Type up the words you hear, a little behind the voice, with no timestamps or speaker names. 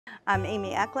I'm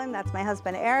Amy Eklund, that's my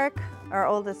husband Eric, our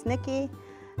oldest Nicky,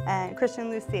 and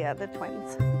Christian and Lucia, the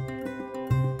twins.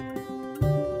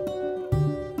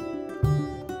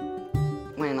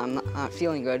 When I'm not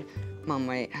feeling good, Mom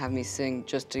might have me sing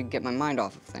just to get my mind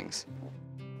off of things.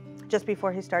 Just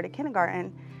before he started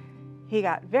kindergarten, he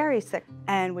got very sick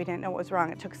and we didn't know what was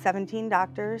wrong. It took 17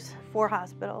 doctors, 4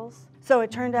 hospitals. So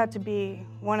it turned out to be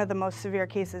one of the most severe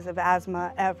cases of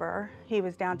asthma ever. He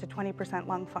was down to 20%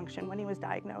 lung function when he was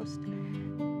diagnosed.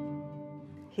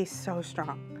 He's so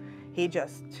strong. It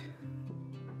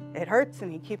hurts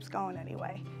and he keeps going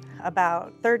anyway.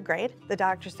 About 3rd grade, the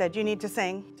doctor said, you need to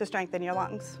sing to strengthen your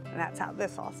lungs. And that's how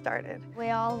this all started. We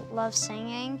all love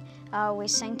singing. We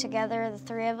sing together, the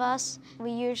 3 of us.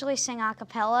 We usually sing a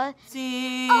cappella.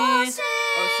 Sing, oh sing,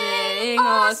 oh sing,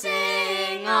 oh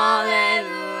sing,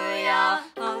 hallelujah,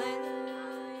 hallelujah.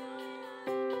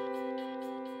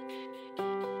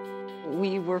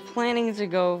 We were planning to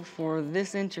go for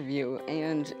this interview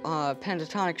and a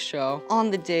Pentatonix show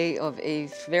on the day of a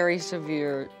very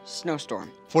severe snowstorm.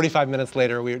 45 minutes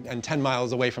later, and 10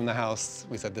 miles away from the house,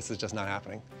 we said, this is just not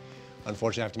happening.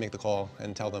 Unfortunately, I have to make the call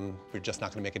and tell them we're just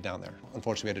not going to make it down there.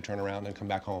 Unfortunately, we had to turn around and come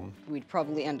back home. We'd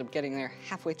probably end up getting there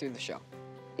halfway through the show,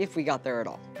 if we got there at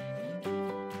all.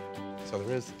 So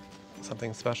there is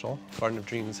something special Garden of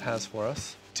Dreams has for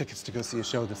us. Tickets to go see a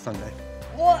show this Sunday.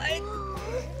 What?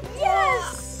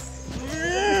 Yes!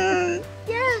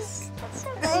 Yes!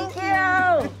 Thank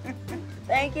you!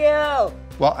 Thank you!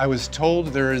 Well, I was told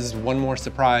there is one more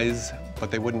surprise,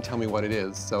 but they wouldn't tell me what it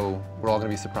is, so we're all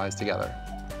going to be surprised together.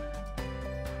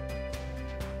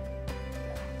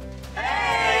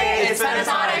 It's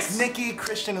Pentatonix! Nicky,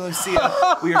 Christian, and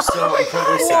Lucia. We are so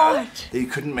incredibly sad that you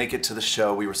couldn't make it to the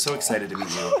show. We were so excited to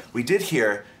meet you. We did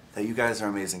hear that you guys are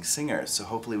amazing singers, so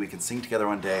hopefully we can sing together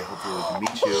one day. Hopefully we can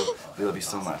meet you. We love you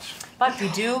so much. But we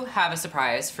do have a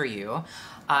surprise for you.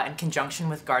 In conjunction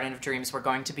with Garden of Dreams, we're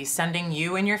going to be sending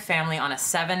you and your family on a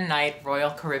 7-night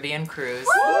Royal Caribbean cruise.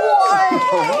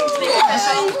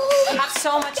 Have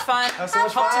so much fun. Have so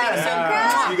much fun. Hope to meet you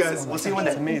soon. See you guys. We'll see you one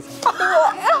day. It's amazing.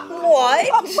 What?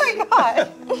 Oh my God.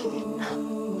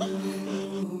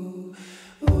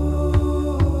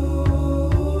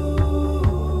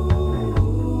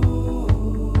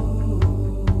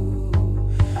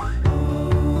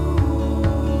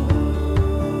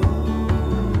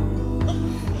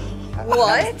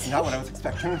 What? Not what I was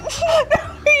expecting.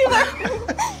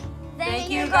 Thank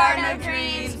you, Garden of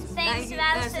Dreams. Thanks,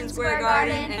 Madison Square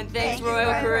Garden. And thanks,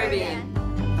 Royal Caribbean.